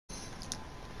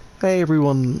Hey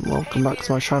everyone, welcome back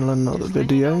to my channel and another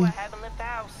video. I haven't left the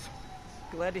house.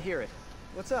 Glad to hear it.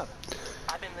 What's up?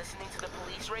 I've been listening to the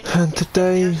police radio. And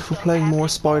today There's we're stuff playing more happening all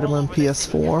Spider-Man over the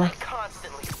city, PS4. like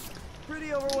constantly.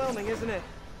 Pretty overwhelming, isn't it?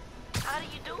 How do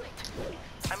you do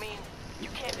it? I mean, you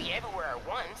can't be everywhere at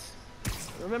once.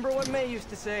 Remember what May used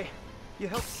to say? You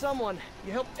help someone,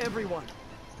 you help everyone.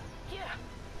 Yeah,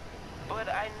 but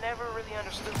I never really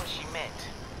understood what she meant.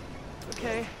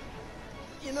 Okay.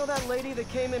 You know that lady that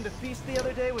came into Feast the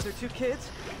other day with her 2 kids?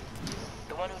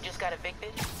 The one who just got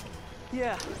evicted?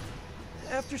 Yeah.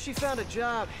 After she found a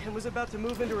job and was about to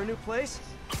move into her new place,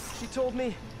 she told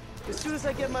me, as soon as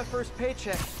I get my first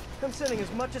paycheck, I'm sending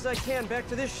as much as I can back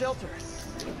to this shelter.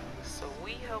 So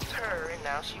we helped her, and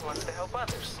now she wants to help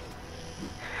others.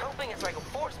 Helping is like a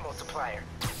force multiplier.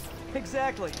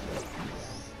 Exactly.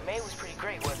 May was pretty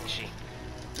great, wasn't she?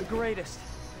 The greatest.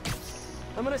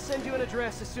 I'm gonna send you an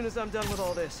address as soon as I'm done with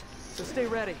all this, so stay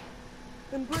ready.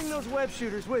 And bring those web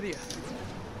shooters with you.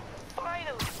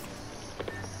 Finally!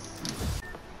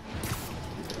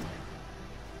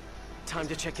 Time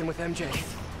to check in with MJ.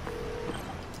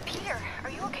 Peter, are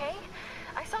you okay?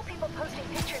 I saw people posting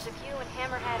pictures of you and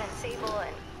Hammerhead and Sable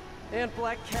and... And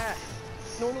Black Cat.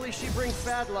 Normally she brings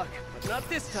bad luck, but not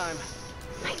this time.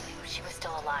 I knew she was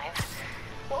still alive.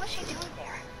 What was she doing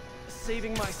there?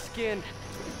 Saving my skin,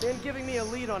 and giving me a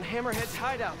lead on Hammerhead's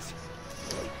hideouts.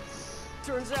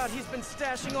 Turns out he's been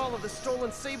stashing all of the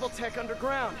stolen Sable tech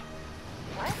underground.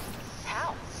 What?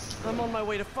 How? I'm on my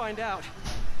way to find out,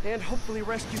 and hopefully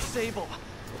rescue Sable,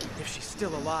 if she's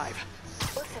still alive.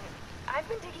 Listen, I've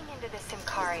been digging into this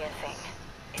Simcaria thing.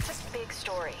 It's a big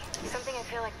story, something I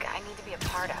feel like I need to be a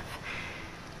part of.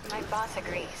 My boss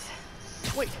agrees.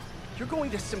 Wait, you're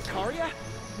going to Simcaria?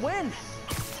 When?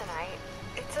 Tonight.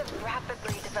 It's a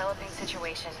rapidly developing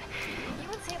situation. You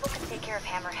and Sable can take care of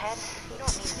Hammerhead. You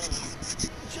don't need me.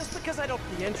 Just because I don't...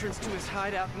 The entrance to his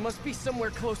hideout must be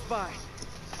somewhere close by.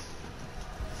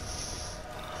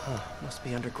 Huh, must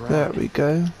be underground. There we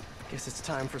go. Guess it's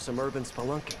time for some urban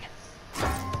spelunking.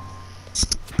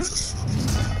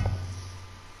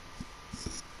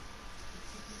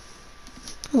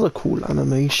 That's a cool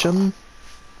animation.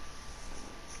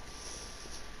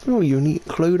 Oh, unique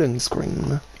clothing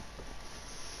screen.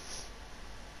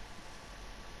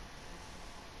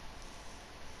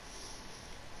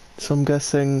 So I'm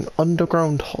guessing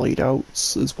underground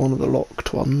hideouts is one of the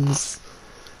locked ones.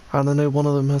 And I know one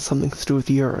of them has something to do with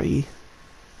Yuri.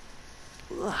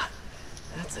 Ugh,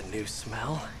 that's a new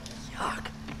smell. Yuck.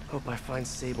 Hope I find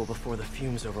Sable before the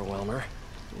fumes overwhelm her.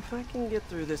 If I can get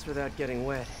through this without getting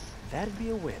wet, that'd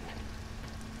be a win.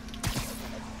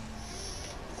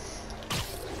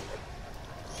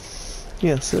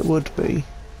 Yes, it would be.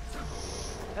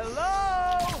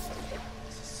 Hello?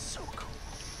 This is so cool.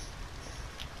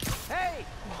 Hey!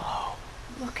 Whoa,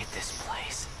 look at this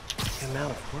place. The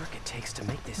amount of work it takes to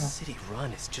make this city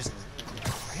run is just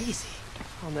crazy.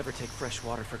 I'll never take fresh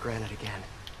water for granted again.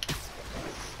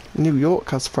 New York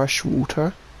has fresh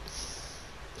water.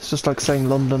 It's just like saying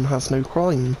London has no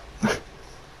crime.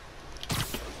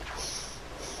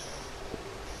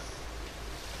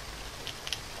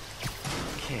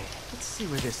 Okay, let's see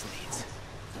where this leads.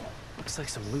 Looks like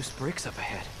some loose bricks up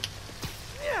ahead.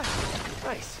 Yeah,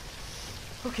 nice.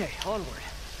 Okay, onward.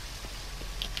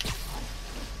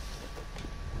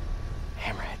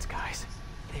 Hammerheads, guys.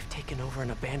 They've taken over an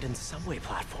abandoned subway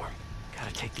platform.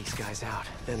 Gotta take these guys out,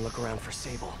 then look around for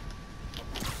Sable.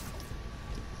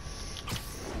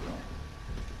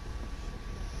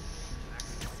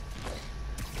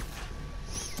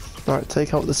 Right,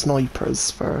 take out the snipers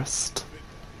first.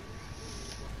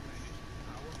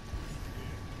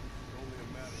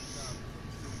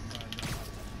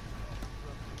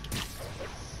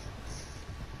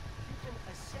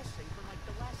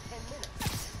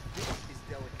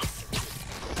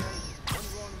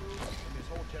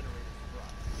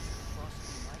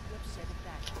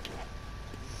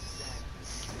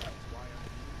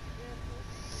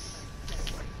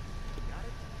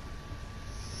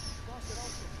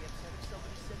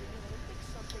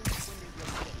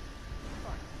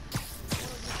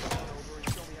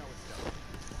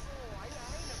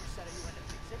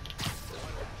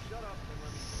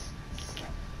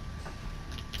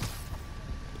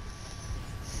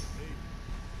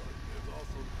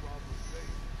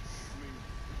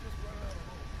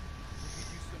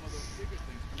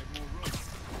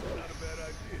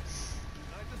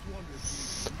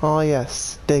 Ah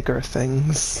yes, bigger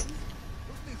things.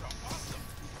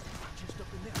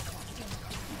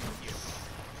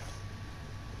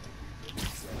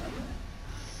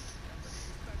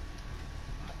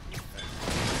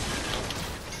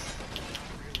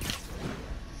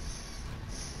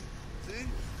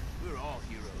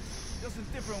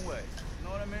 different ways. You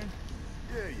know what I mean?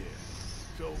 Yeah, yeah.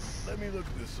 So, let me look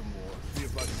at this some more, see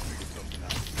if I can figure something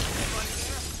out. Anybody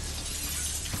there?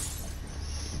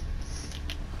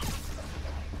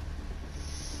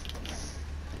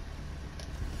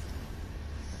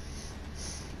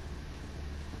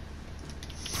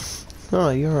 Oh,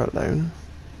 you're alone.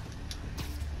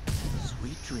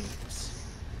 Sweet dreams.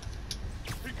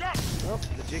 He got me! Well,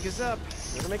 the jig is up.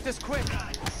 Better make this quick.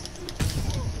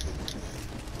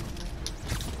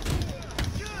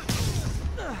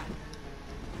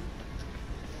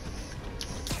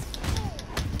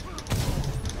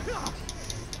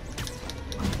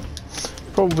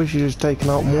 Probably should have taken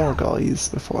out more guys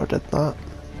before I did that.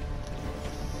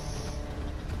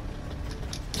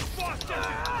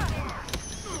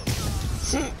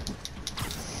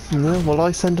 Yeah, well,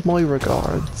 I send my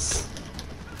regards.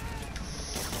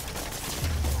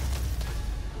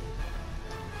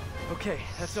 Okay,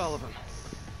 that's all of them.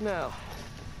 Now,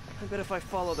 I bet if I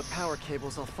follow the power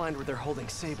cables, I'll find where they're holding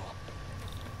Sable.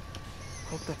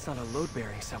 Hope that's not a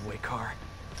load-bearing subway car.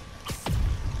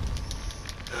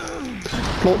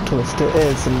 Plot twist, it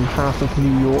is, and half of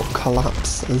New York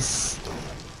collapses.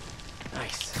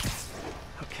 Nice.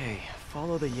 Okay,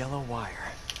 follow the yellow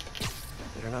wire.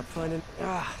 Better not find an...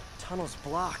 tunnel's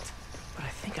blocked. But I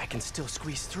think I can still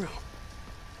squeeze through.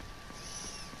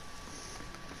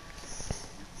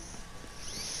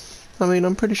 I mean,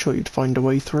 I'm pretty sure you'd find a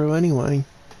way through anyway.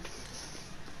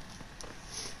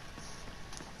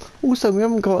 Also, we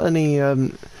haven't got any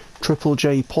Triple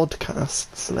J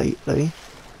podcasts lately.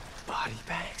 Body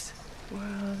bags?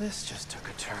 Well, this just took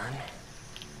a turn.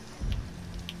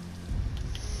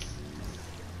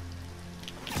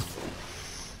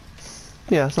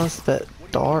 Yeah, so that's a bit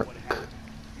dark.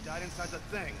 He died inside the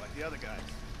thing, like the other guys.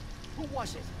 Who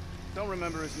was it? Don't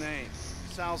remember his name.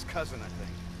 Sal's cousin, I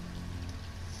think.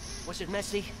 Was it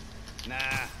messy? Nah,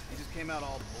 he just came out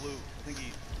all blue. I think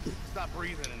he stopped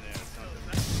breathing in there or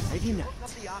something. Maybe not. Up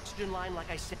the oxygen line like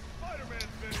I said. Spider-Man's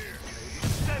been here.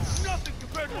 That's nothing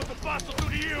compared to what the boss will do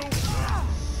to you!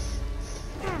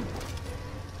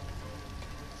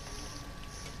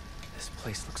 This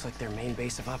place looks like their main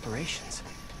base of operations.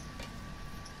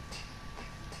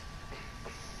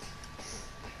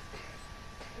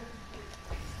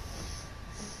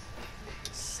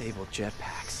 Sable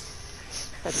jetpacks.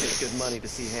 I'd pay good money to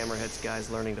see Hammerhead's guys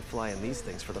learning to fly in these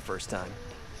things for the first time.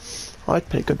 I'd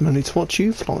pay good money to watch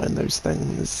you fly in those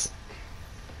things.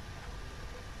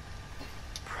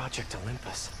 Project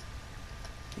Olympus.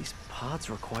 These pods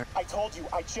require... I told you,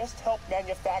 I just helped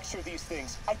manufacture these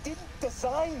things. I didn't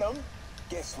design them.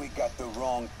 Guess we got the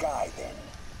wrong guy then.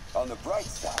 On the bright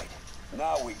side,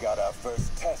 now we got our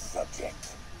first test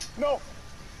subject. No!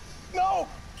 No!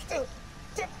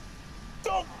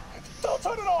 Don't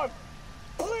turn it on!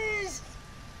 Please!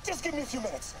 Just give me a few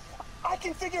minutes. I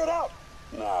can figure it out.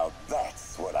 Now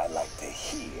that's what I like to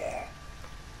hear.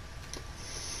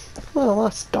 Well,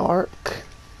 that's dark.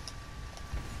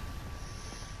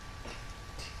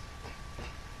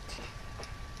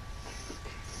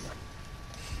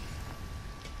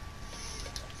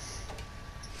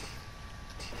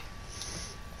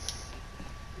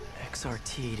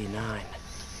 XRT-89.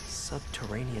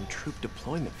 Subterranean Troop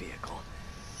Deployment Vehicle.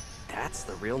 That's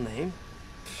the real name?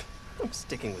 I'm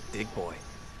sticking with Dig Boy.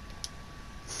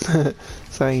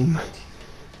 Same.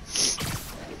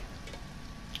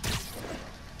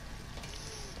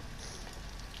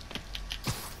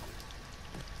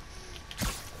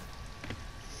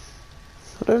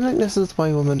 I don't think this is the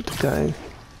way we're meant to go.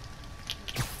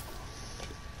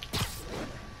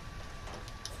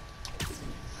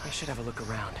 I should have a look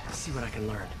around, see what I can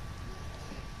learn.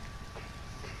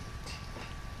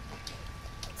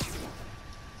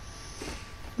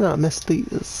 Ah, missed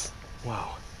these.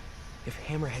 Wow. If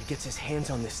Hammerhead gets his hands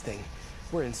on this thing,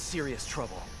 we're in serious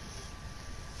trouble.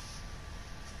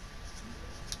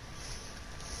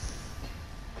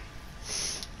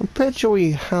 I'm pretty sure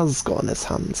he has gotten his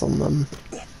hands on them.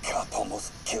 That cop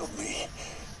almost killed me.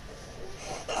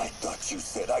 I thought you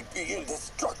said I'd be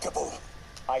indestructible.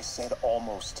 I said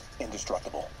almost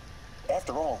indestructible.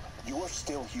 After all, you're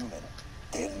still human.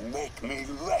 Then make me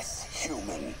less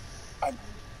human.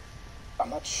 I'm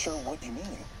not sure what you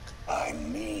mean. I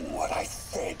mean what I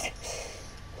said.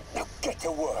 Now get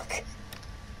to work.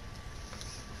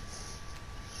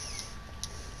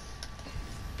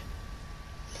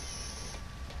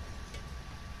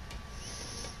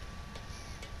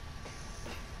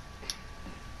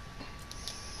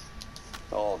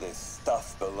 All this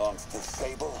stuff belongs to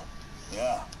Sable?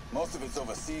 Yeah, most of it's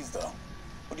overseas though.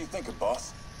 What are you thinking,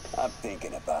 boss? I'm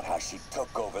thinking about how she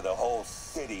took over the whole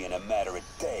city in a matter of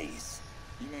days.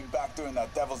 You mean back during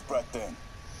that Devil's Breath thing?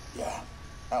 Yeah,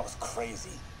 that was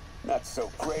crazy. Not so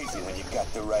crazy when you got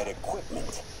the right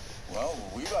equipment. Well,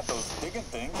 we got those digging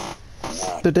things.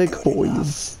 Not The dig good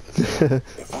boys. enough.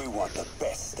 If we want the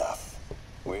best stuff,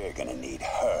 we're gonna need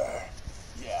her.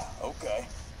 Yeah, okay.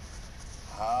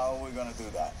 How are we gonna do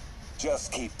that?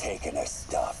 Just keep taking her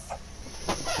stuff.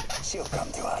 She'll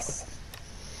come to us.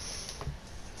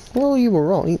 Well, you were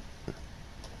right.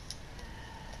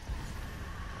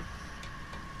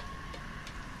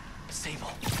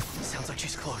 Sable. Sounds like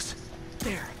she's close.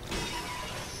 There.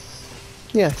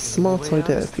 Yes, smart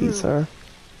idea, Peter.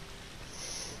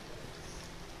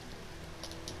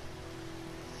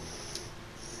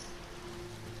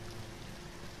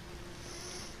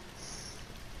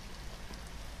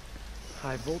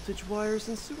 High voltage wires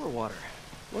and sewer water.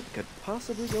 What could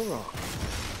possibly go wrong?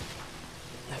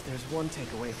 If there's one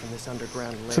takeaway from this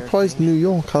underground lair Surprised thing, New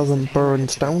York hasn't Hammerhead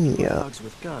burned should have down fewer yet. thugs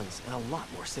with guns and a lot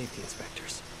more safety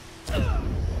inspectors.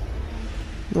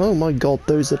 Oh my god,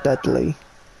 those are deadly.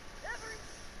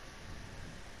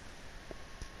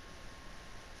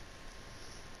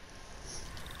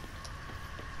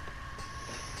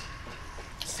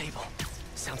 Sable.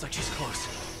 Sounds like she's close.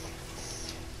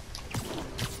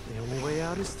 The only way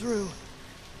out is through.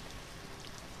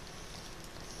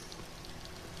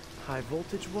 High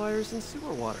voltage wires and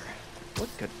sewer water. What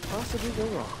could possibly go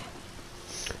wrong?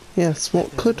 Yes, what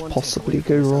If there's could one possibly takeaway from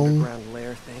go this wrong? underground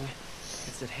lair thing,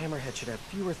 it's that Hammerhead should have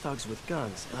fewer thugs with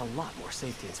guns and a lot more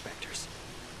safety inspectors.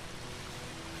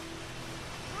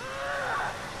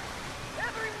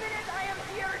 Every minute I am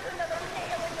here is another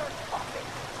nail in your coffin.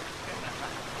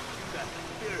 You got the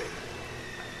spirit.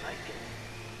 I like it.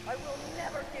 I will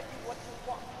never give you what you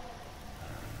want.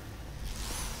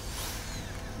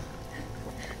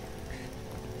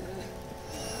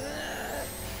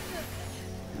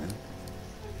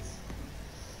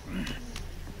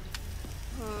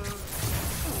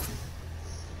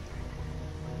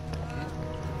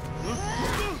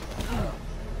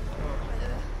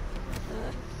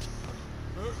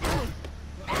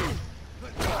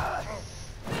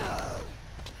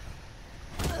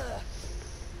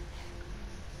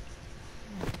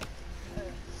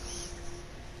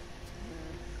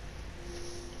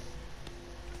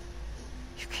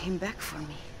 You came back for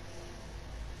me.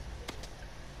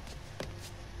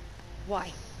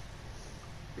 Why?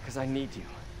 Because I need you.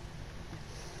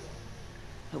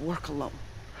 I work alone.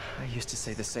 I used to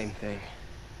say the same thing.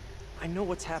 I know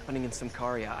what's happening in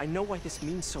Symkaria. I know why this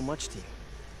means so much to you.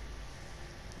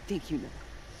 I think you know,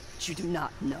 but you do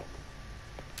not know.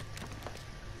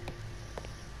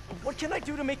 What can I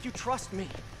do to make you trust me?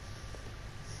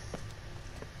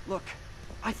 Look,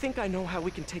 I think I know how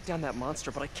we can take down that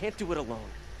monster, but I can't do it alone.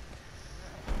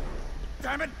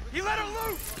 Damn it! He let her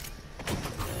loose!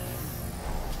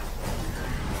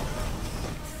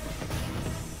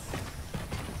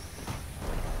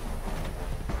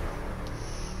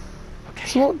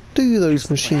 So what do those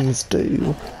machines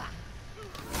do?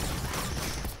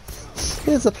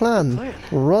 Here's a plan.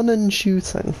 Run and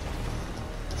shooting.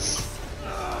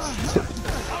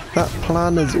 That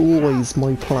plan is always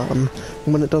my plan.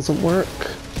 And when it doesn't work,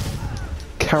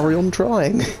 carry on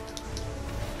trying.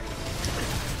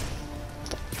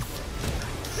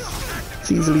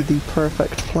 It's easily the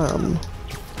perfect plan.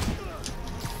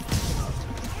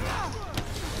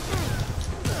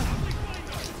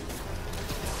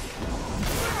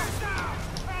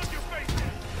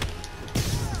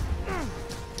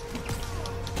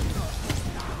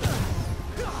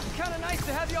 Kinda nice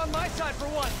to have you on my side for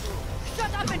once.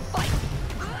 Shut up and fight!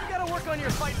 You gotta work on your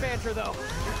fight banter, though.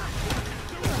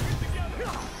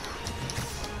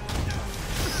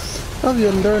 Oh,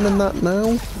 you're learning that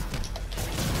now?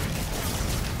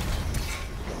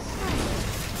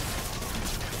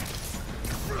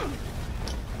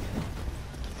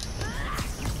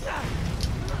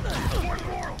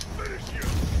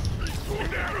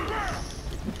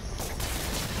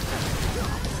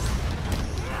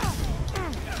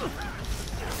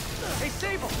 Hey,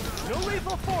 Sable! No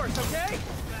lethal force, okay?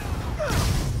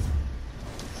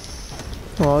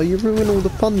 Oh, you ruin all the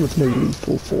fun with no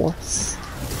lethal force.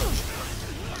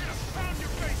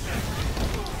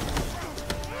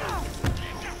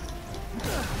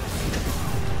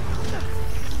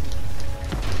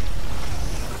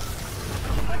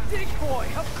 A dig boy,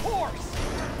 of course!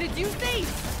 Did you say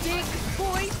Dig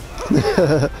Boy?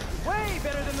 Way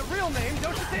better than the real name,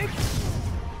 don't you think?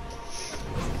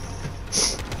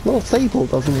 Well, Sable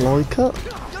doesn't like it.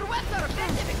 Your weapons are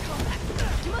effective in combat.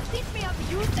 You must teach me how to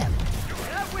use them.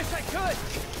 I wish I could,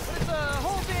 but it's a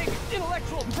whole big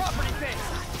intellectual property thing.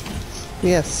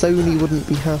 Yeah, Sony wouldn't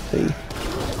be happy.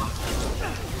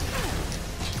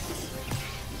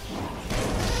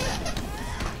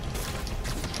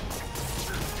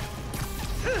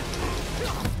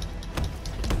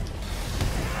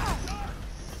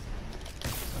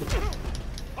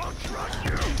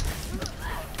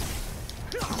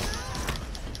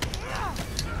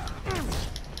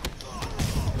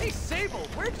 Hey, Sable,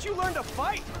 where did you learn to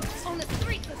fight? On the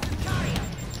streets of Sicaria.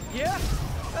 Yeah?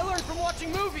 I learned from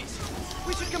watching movies.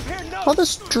 We should compare notes. Are the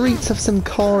streets of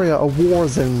Simcaria a war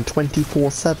zone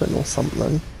 24/7 or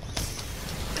something?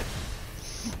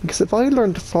 Because if I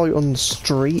learned to fight on the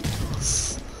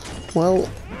streets, well,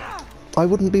 I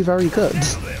wouldn't be very good.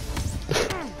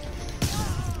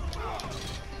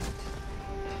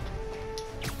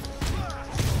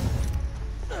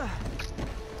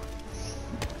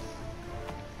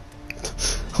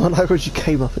 Well, I wish you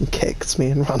came up and kicked me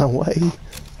and ran away.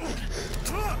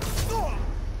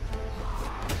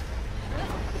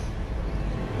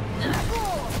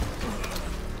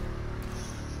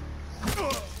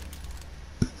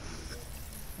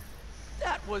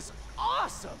 That was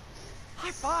awesome!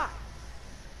 High five!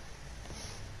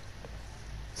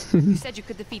 You said you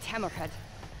could defeat Hammerhead.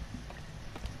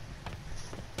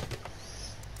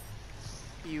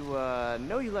 You,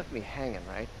 know you left me hanging,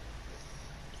 right?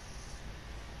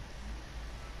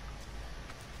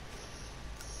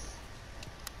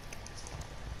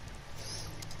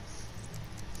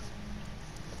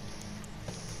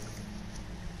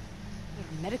 There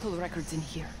are medical records in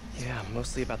here. Yeah,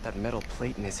 mostly about that metal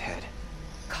plate in his head.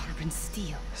 Carbon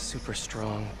steel. Super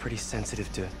strong, pretty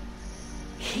sensitive to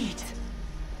Heat.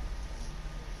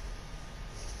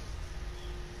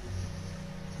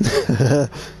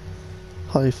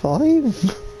 High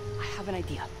five? I have an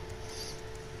idea.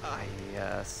 I,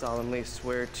 solemnly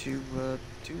swear to,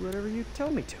 do whatever you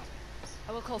tell me to.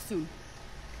 I will call soon.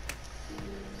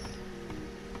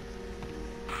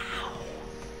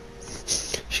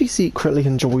 She secretly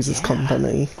enjoys his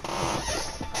company.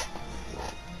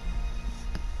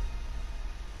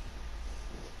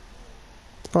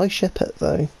 I ship it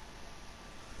though.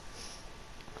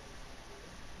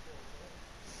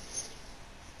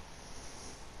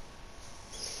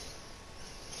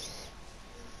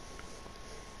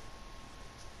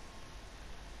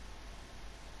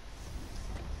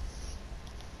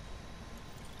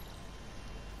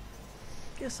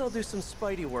 Guess I'll do some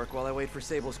Spidey work while I wait for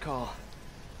Sable's call.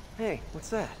 Hey, what's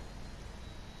that?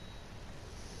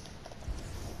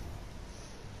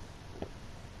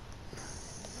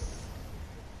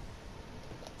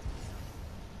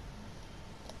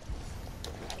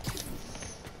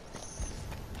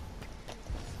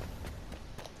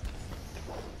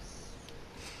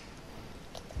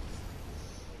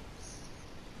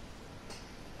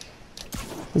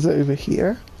 Is it over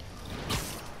here?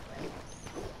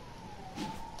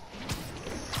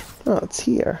 Oh, it's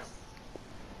here.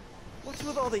 What's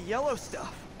with all the yellow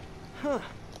stuff? Huh.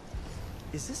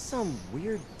 Is this some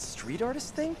weird street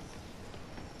artist thing?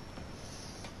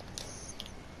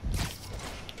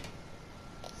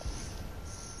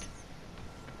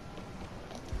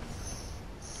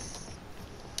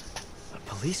 A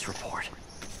police report.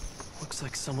 Looks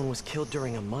like someone was killed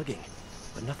during a mugging,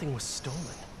 but nothing was stolen.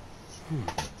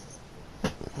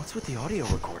 What's with the audio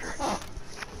recorder?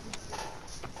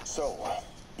 So,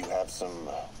 you have some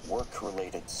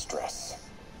work-related stress.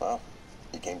 Well,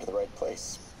 you came to the right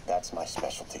place. That's my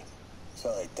specialty.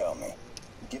 So they tell me.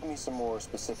 Give me some more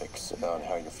specifics on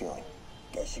how you're feeling.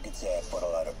 Guess you could say I put a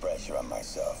lot of pressure on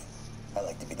myself. I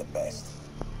like to be the best.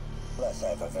 Plus, I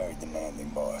have a very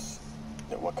demanding boss.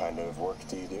 And what kind of work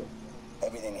do you do?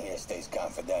 Everything here stays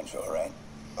confidential, right?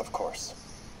 Of course.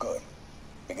 Good.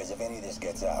 Because if any of this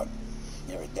gets out,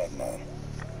 you're a dead man.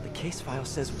 The case file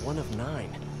says 1 of 9.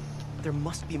 There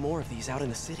must be more of these out in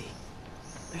the city.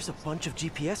 There's a bunch of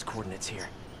GPS coordinates here.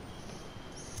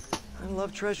 I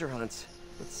love treasure hunts,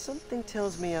 but something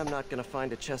tells me I'm not gonna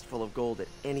find a chest full of gold at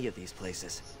any of these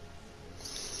places.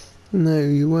 No,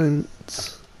 you won't.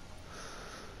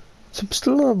 So we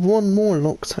still have one more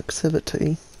locked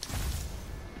activity.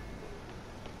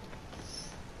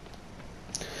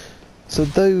 So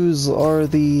those are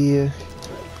the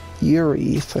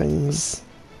Yuri things.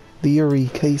 The Yuri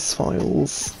case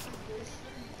files.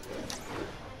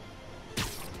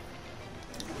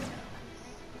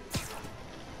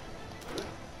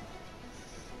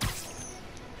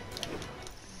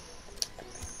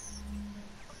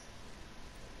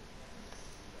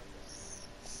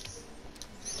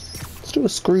 Let's do a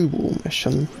screwball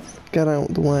mission. Get out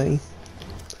of the way.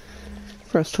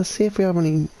 First, let's see if we have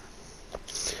any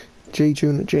J.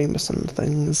 Jonah Jameson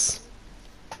things.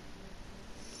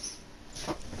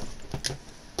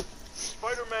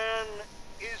 Spider-Man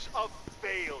is a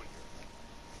failure.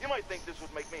 You might think this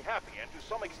would make me happy, and to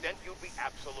some extent you'd be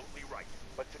absolutely right.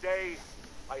 But today,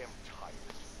 I am tired.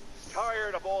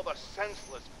 Tired of all the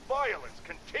senseless violence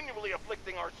continually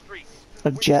afflicting our streets.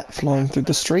 A jet flying through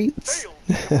the streets. Failed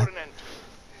to put an end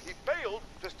to. He failed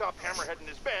to stop Hammerhead and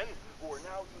his men, who are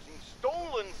now using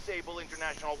stolen Sable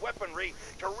International weaponry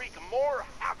to wreak more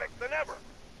havoc than ever.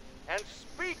 And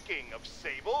speaking of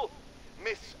Sable,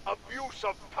 Miss Abuse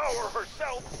of Power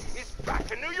herself is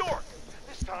back in New York.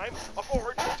 This time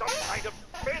aboard some kind of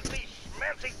fancy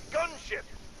schmancy gunship.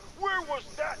 Where was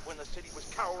that when the city was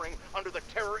cowering under the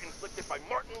terror inflicted by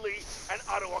Martin Lee and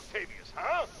Otto Octavius,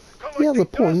 huh? He has a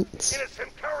Collecting point. dust in a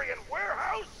Simcarian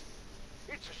warehouse?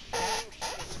 It's a shame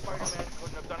Spider-Man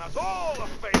couldn't have done us all a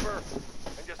favor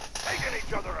and just taken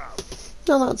each other out.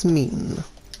 Now that's mean.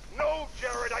 No,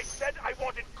 Jared, I said I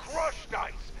wanted crushed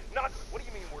ice, not... What do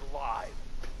you mean we're live?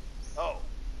 Oh.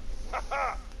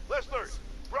 Haha! Listeners,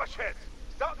 brushheads,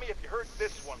 stop me if you heard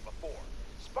this one before.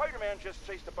 Spider-Man just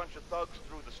chased a bunch of thugs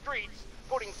through the streets,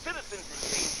 putting citizens in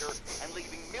danger and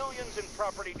leaving millions in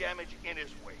property damage in his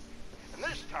wake. And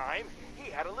this time,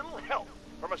 he had a little help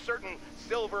from a certain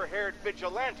silver-haired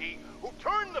vigilante who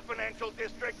turned the financial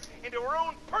district into her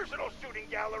own personal shooting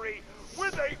gallery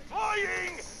with a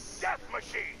flying death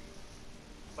machine.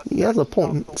 But He has a that's not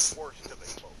point. the worst of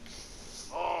it, folks.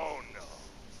 Oh no.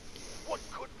 What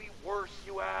could be worse,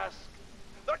 you ask?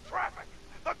 The traffic,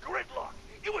 the gridlock.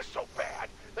 It was so bad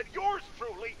that yours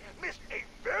truly missed a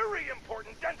very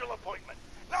important dental appointment.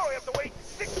 Now I have to wait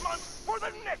 6 months for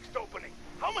the next opening.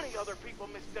 How many other people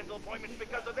miss dental appointments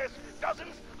because of this?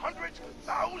 Dozens? Hundreds?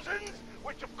 Thousands?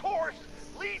 Which, of course,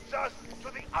 leads us to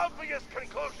the obvious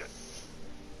conclusion.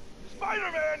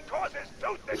 Spider-Man causes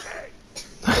tooth decay.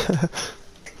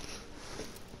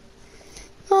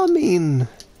 I mean,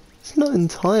 it's not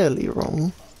entirely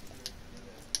wrong.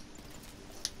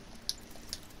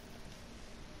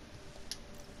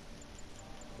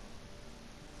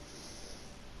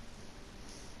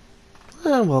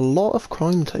 I have a lot of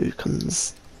crime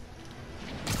tokens.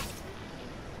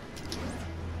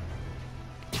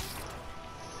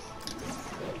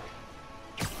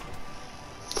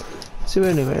 So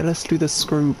anyway, let's do the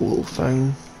screwball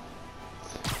thing.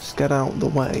 Just get out of the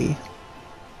way.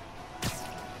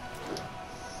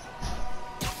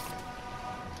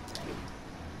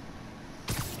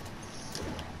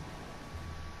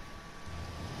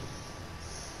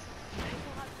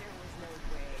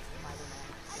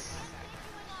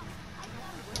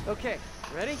 Okay,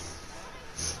 ready?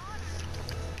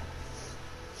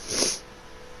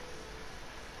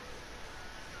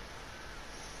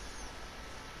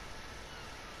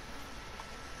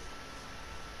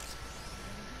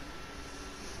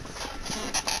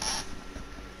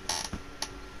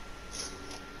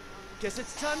 Guess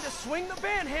it's time to swing the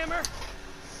band hammer.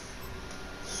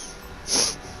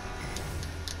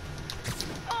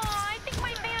 Oh, I think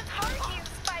my fans hurt you,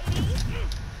 Spidey.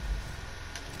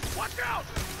 Watch out!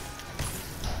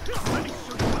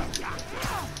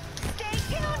 Stay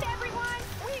tuned, everyone.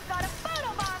 We've got a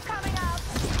photobomb coming up.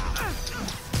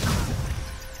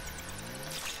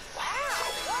 Wow,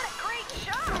 what a great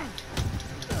shot!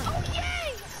 Oh,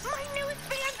 yay! My newest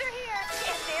fans are here,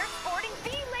 and they're sporting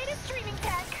the latest streaming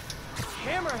tech.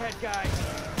 Hammerhead guys.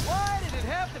 Why did it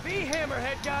have to be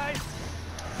Hammerhead guys?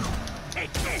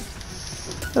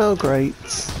 Oh great.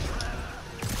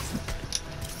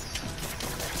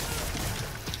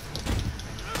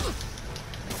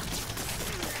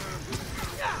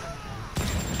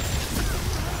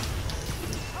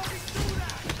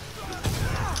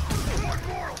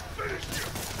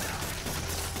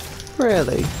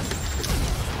 Really? It's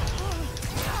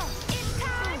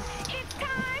time! It's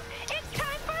time! It's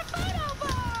time for a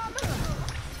photobomb!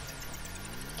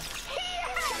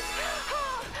 Yes!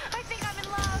 Oh, I think I'm in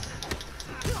love.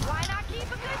 Why not keep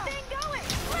a good thing going?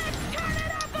 Let's turn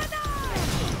it up a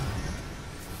notch!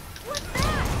 What's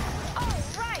that? Oh,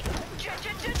 right!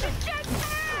 Jetpacks!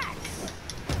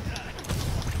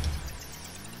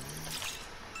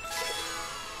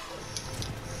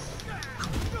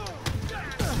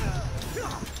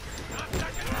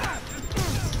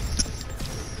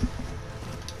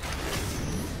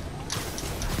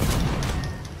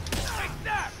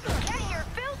 Get your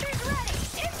filters ready!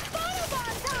 It's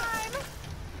photobomb time!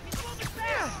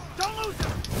 Don't lose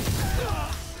him!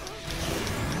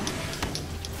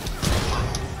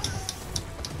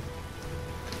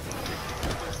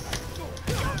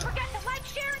 Don't forget to like,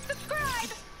 share, and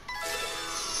subscribe!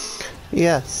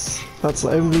 Yes, that's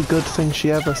the only good thing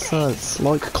she ever says.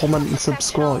 Like, comment and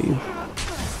subscribe. Look!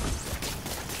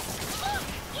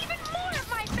 Even more of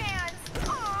my fans!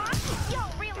 Aw,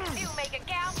 y'all really do make a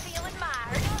gal feel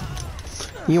admired.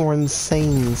 You're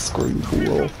insane,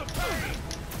 Screwball.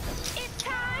 It's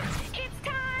time! It's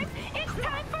time! It's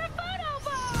time for a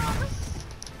photobomb!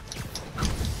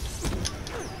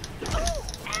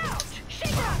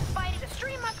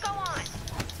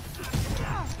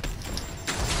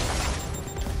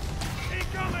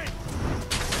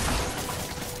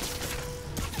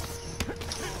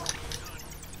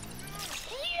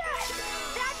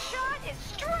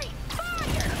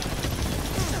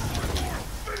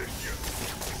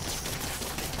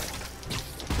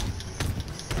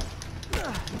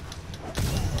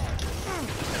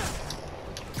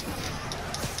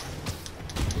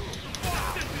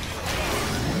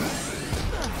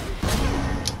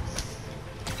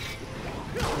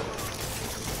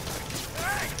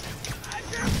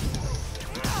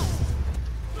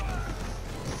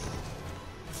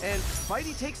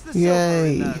 Whitey takes the silver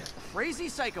Yay. in the crazy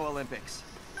Psycho Olympics.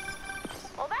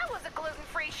 Well, that was a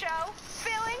gluten-free show.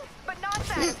 Filling, but not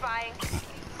satisfying.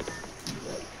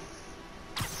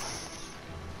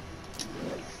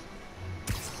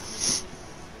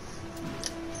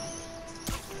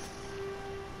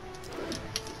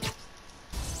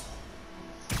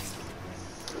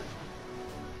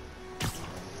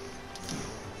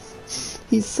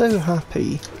 He's so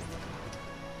happy.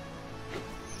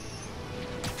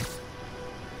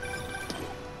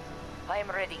 I am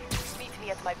ready. Meet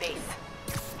me at my base.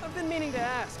 I've been meaning to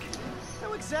ask.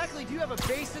 How exactly do you have a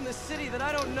base in the city that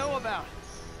I don't know about?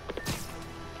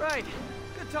 Right.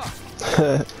 Good talk.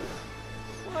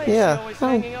 Why is she Yeah, always how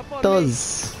hanging up on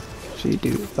does she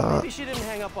do that? Maybe she didn't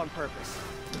hang up on purpose.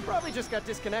 Probably just got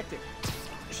disconnected.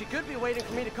 She could be waiting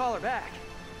for me to call her back.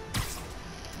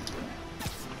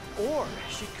 Or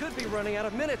she could be running out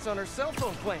of minutes on her cell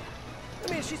phone plan.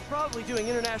 I mean, she's probably doing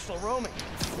international roaming.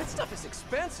 That stuff is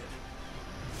expensive.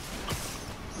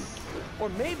 Or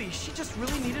maybe she just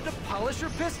really needed to polish her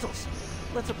pistols.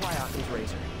 Let's apply Occam's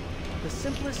razor. The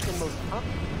simplest and most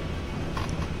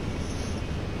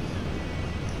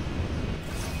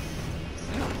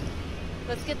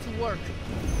Let's get to work.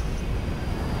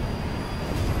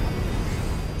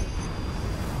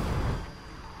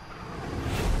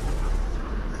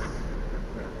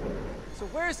 So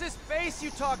where's this base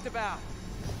you talked about?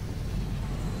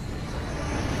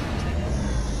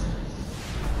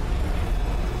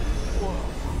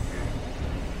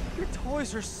 Whoa. Your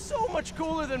toys are so much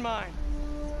cooler than mine.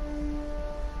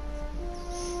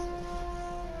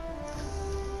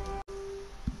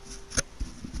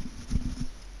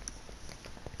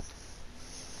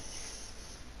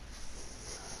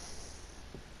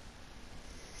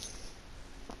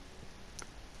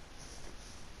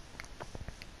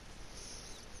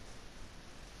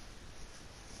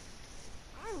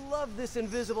 I love this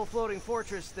invisible floating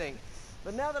fortress thing.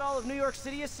 But now that all of New York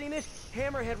City has seen it,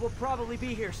 Hammerhead will probably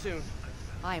be here soon.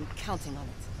 I am counting on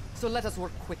it. So let us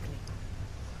work quickly.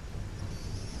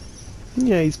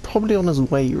 Yeah, he's probably on his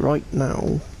way right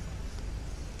now.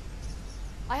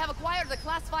 I have acquired the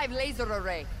Class 5 laser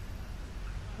array.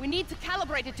 We need to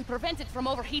calibrate it to prevent it from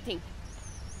overheating.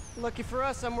 Lucky for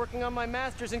us, I'm working on my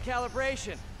master's in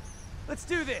calibration. Let's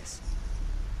do this.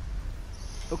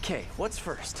 Okay, what's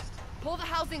first? Pull the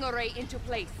housing array into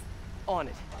place. On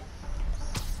it.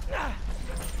 Ah.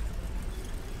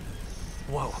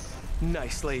 Whoa,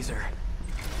 nice laser.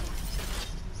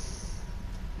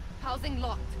 Housing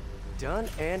locked. Done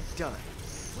and done.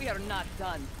 We are not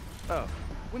done. Oh.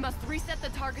 We must reset the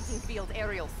targeting field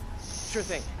aerials. Sure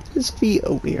thing. His feet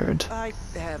are weird. I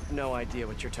have no idea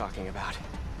what you're talking about.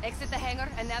 Exit the hangar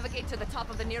and navigate to the top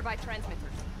of the nearby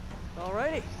transmitters.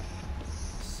 Alrighty.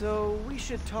 So we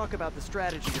should talk about the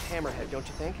strategy with Hammerhead, don't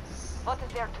you think? What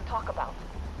is there to talk about?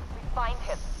 We find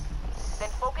him. Then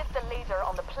focus the laser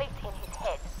on the plate in his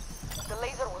head. The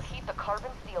laser will heat the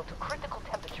carbon steel to critical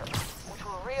temperature, which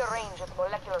will rearrange its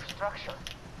molecular structure.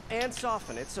 And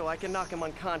soften it so I can knock him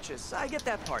unconscious. I get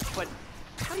that part, but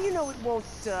how do you know it won't,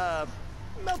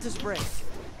 melt his brain?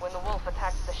 When the wolf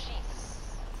attacks the sheep,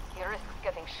 he risks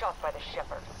getting shot by the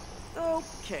shepherd.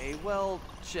 Okay, well,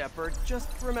 Shepard, just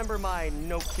remember my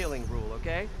no-killing rule,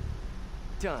 okay?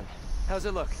 Done. How's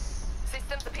it look?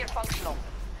 Systems appear functional.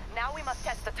 Now we must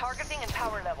test the targeting and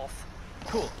power levels.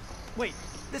 Cool. Wait,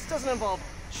 this doesn't involve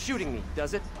shooting me,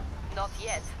 does it? Not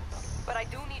yet, but I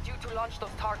do need you to launch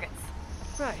those targets.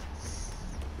 Right.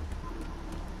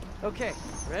 Okay,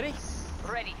 ready?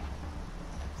 Ready.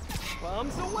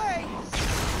 Bombs away!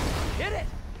 Hit it!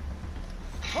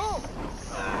 Home!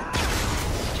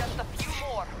 Just a few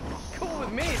more. Cool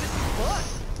with me, this is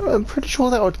fun! I'm pretty sure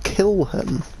that would kill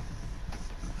him.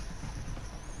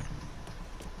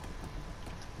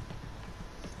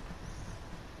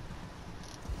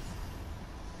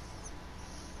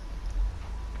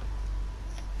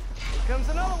 Here comes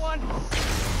another one!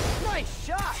 Nice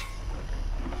shot!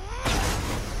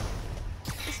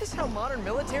 Is this how modern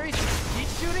militaries teach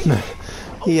shooting?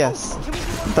 Yes,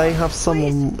 they have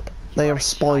someone. They have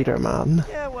Spider-Man.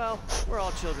 Yeah, well, we're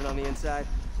all children on the inside.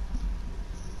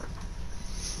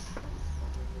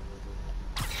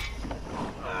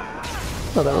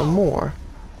 Oh, there are more.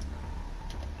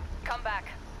 Come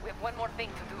back. We have one more thing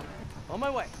to do. On my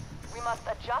way. We must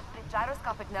adjust the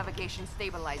gyroscopic navigation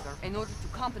stabilizer in order to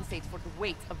compensate for the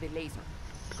weight of the laser.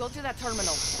 Go to that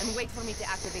terminal and wait for me to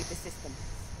activate the system.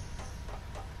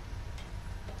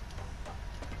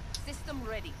 System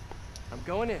ready. I'm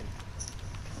going in.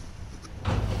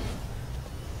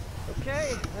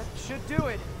 Okay, that should do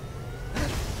it.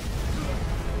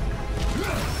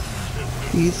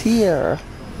 He's here.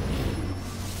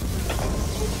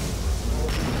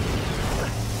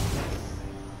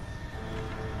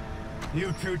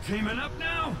 You two teaming up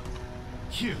now?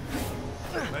 Cute.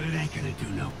 But it ain't gonna do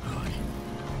no good.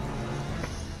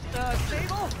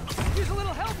 Sable? Use a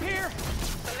little help here!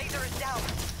 The laser is down.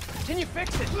 Can you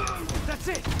fix it? That's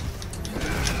it!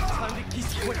 Time to be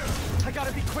quick. I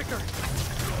gotta be quicker.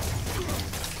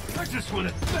 I just want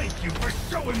to thank you for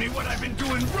showing me what I've been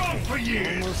doing wrong for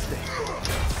years! Almost there.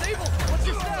 Sable, what's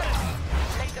your status?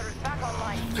 Laser is back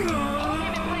online. Keep him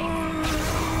in place.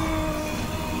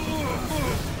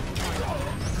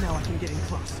 Now I can get in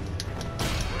close.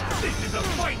 This is a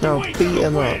fight Now you ain't beat gonna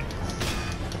him win! up.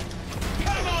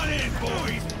 Come on in,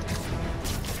 boys!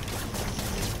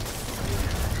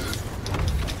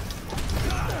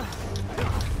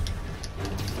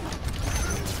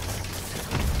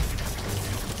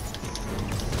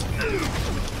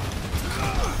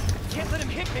 Can't let him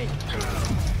hit me!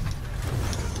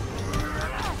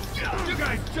 You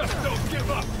guys just don't give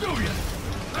up, do you?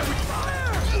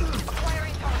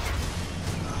 Acquiring target.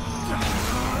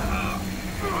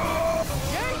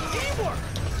 Yay, teamwork!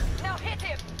 Now hit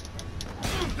him.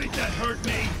 You think that hurt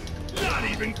me? Not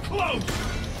even close!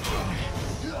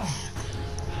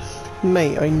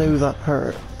 Mate, I know that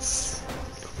hurts.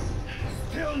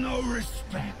 Still no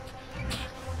respect.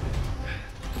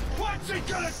 What's it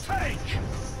gonna take?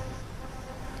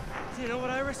 Do you know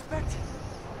what I respect?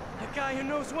 A guy who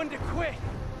knows when to quit.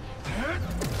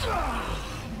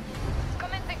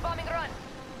 Commencing bombing run.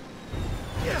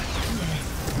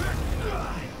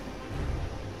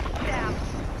 Damn!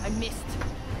 I missed.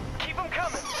 Keep him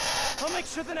coming. I'll make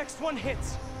sure the next one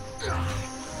hits.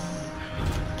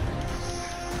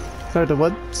 How do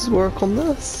webs work on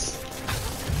this?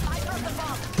 I dropped the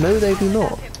bomb. No, they do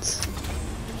not.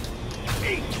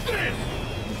 Eat this!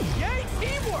 Yay,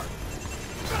 teamwork!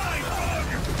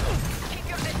 Keep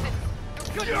your distance.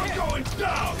 Good You're hit. going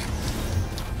down!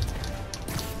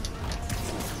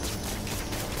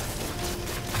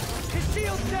 His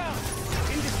shield's down!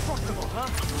 Indestructible, huh?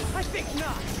 I think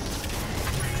not.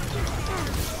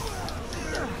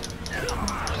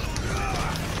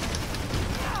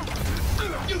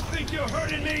 You think you're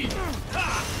hurting me?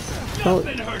 Ha! Oh,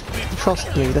 Nothing hurts me!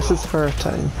 trust me, this is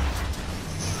hurting.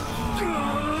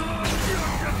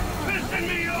 Pissing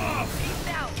me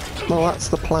off! Well, that's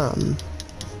the plan.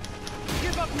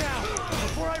 Give up now,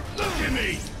 before I... Look at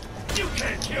me! You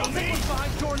can't kill me! Someone's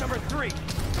behind door number 3.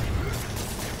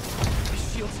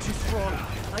 His shield's too strong.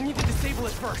 I need to disable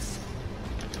it first.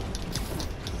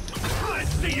 Let's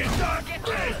see you dodge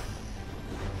this!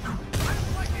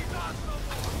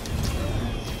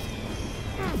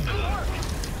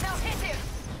 Now hit him.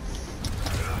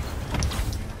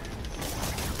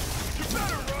 You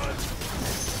better run!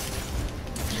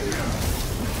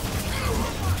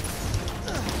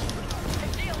 The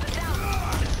shield is down.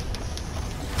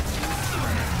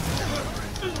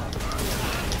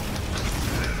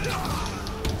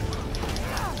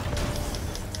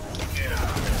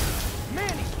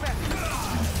 Man, he's fast.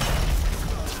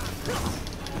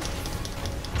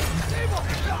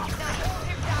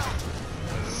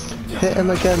 Hit him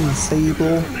again,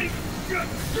 Sable. Get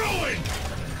going!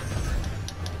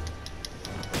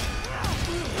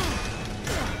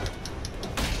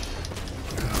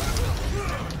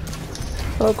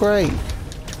 Oh, great.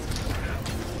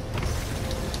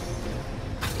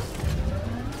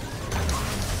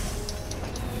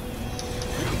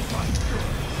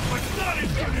 But not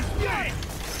as good as that!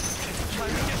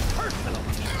 Trying to get personal.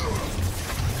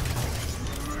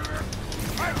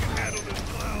 I can handle this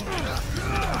clown!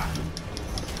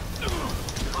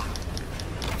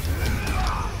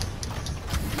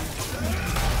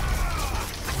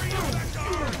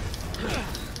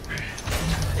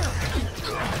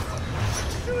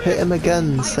 Hit him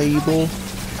again, Sable. The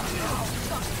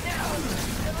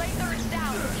laser is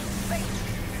down. Wait.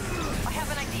 I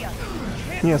have an idea.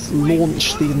 Yes,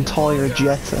 launch the entire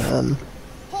jet at him.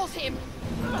 Hold him!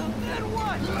 Then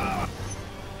what?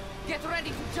 Get ready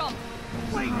to jump!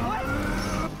 Wait, what?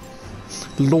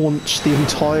 Launch the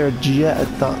entire jet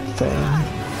at that thing.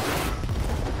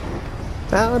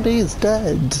 And he's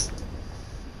dead.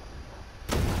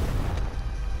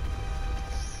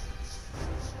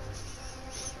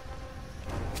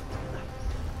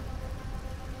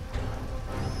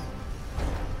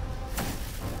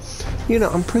 You know,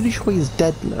 I'm pretty sure he's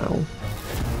dead now.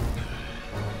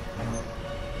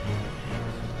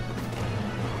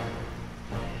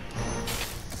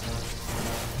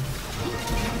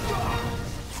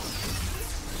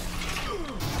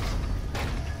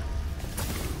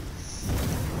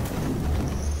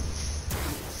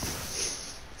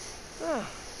 Oh,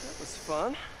 that was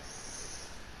fun.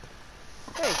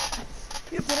 Hey,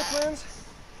 you have dinner plans?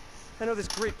 I know this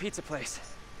great pizza place.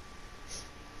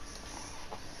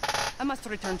 I must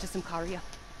return to Symkaria.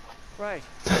 Right.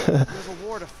 We have a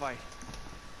war to fight.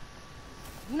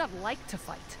 I do not like to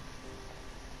fight.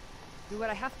 Do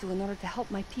what I have to in order to help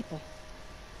my people.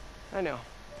 I know.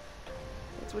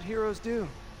 That's what heroes do.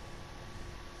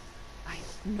 I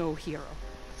am no hero.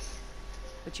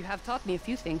 But you have taught me a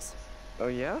few things. Oh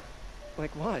yeah?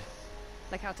 Like what?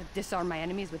 Like how to disarm my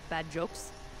enemies with bad jokes.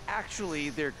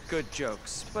 Actually, they're good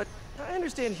jokes, but I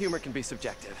understand humor can be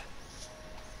subjective.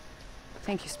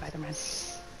 Thank you, Spider-Man.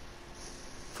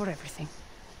 For everything.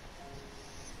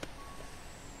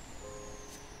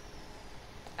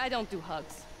 I don't do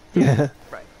hugs. Yeah.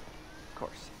 Right. Of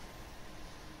course.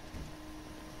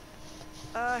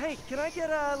 Hey, can I get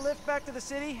a lift back to the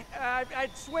city?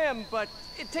 I'd swim, but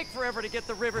it'd take forever to get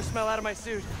the river smell out of my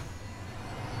suit.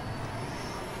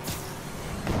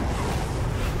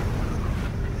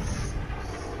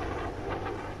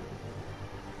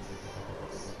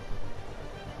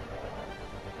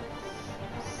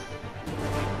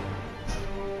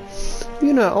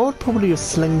 You know, I would probably have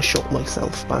slingshot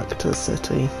myself back to the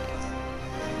city.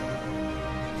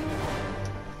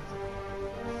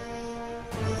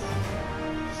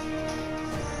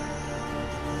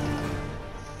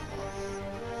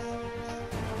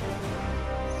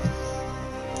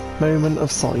 Moment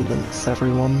of silence,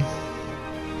 everyone.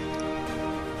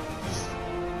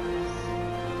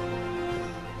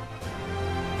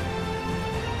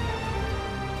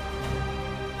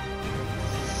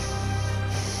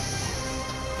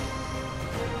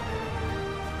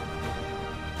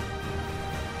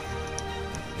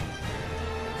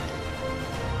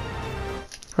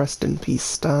 Rest in peace,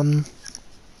 Stan.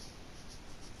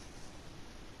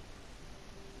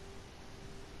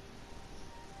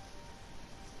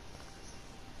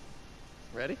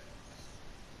 Ready?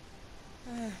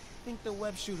 I think the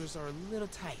web shooters are a little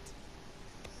tight.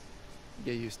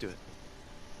 Get used to it.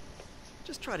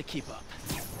 Just try to keep up.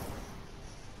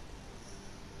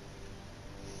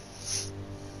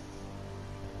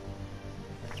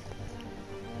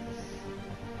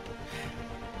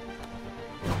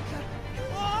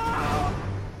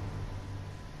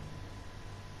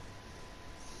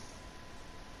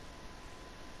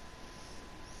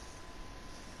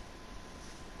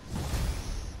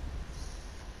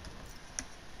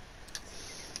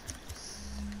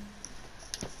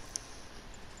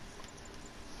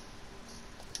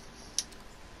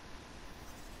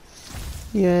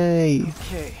 Yay!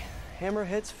 Okay,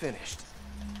 Hammerhead's finished.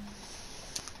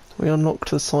 We unlocked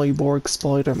the Cyborg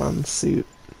Spider-Man suit.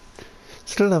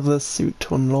 Still have this suit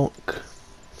to unlock.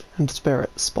 And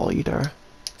Spirit Spider.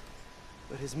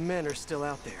 But his men are still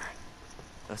out there.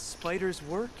 A spider's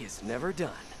work is never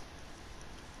done.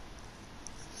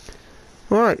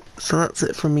 Alright, so that's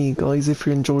it from me, guys. If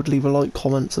you enjoyed, leave a like,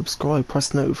 comment, subscribe, press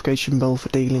the notification bell for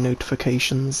daily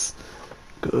notifications.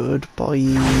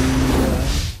 Goodbye.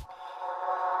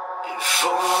 If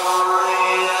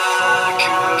only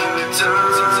I could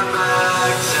turn back.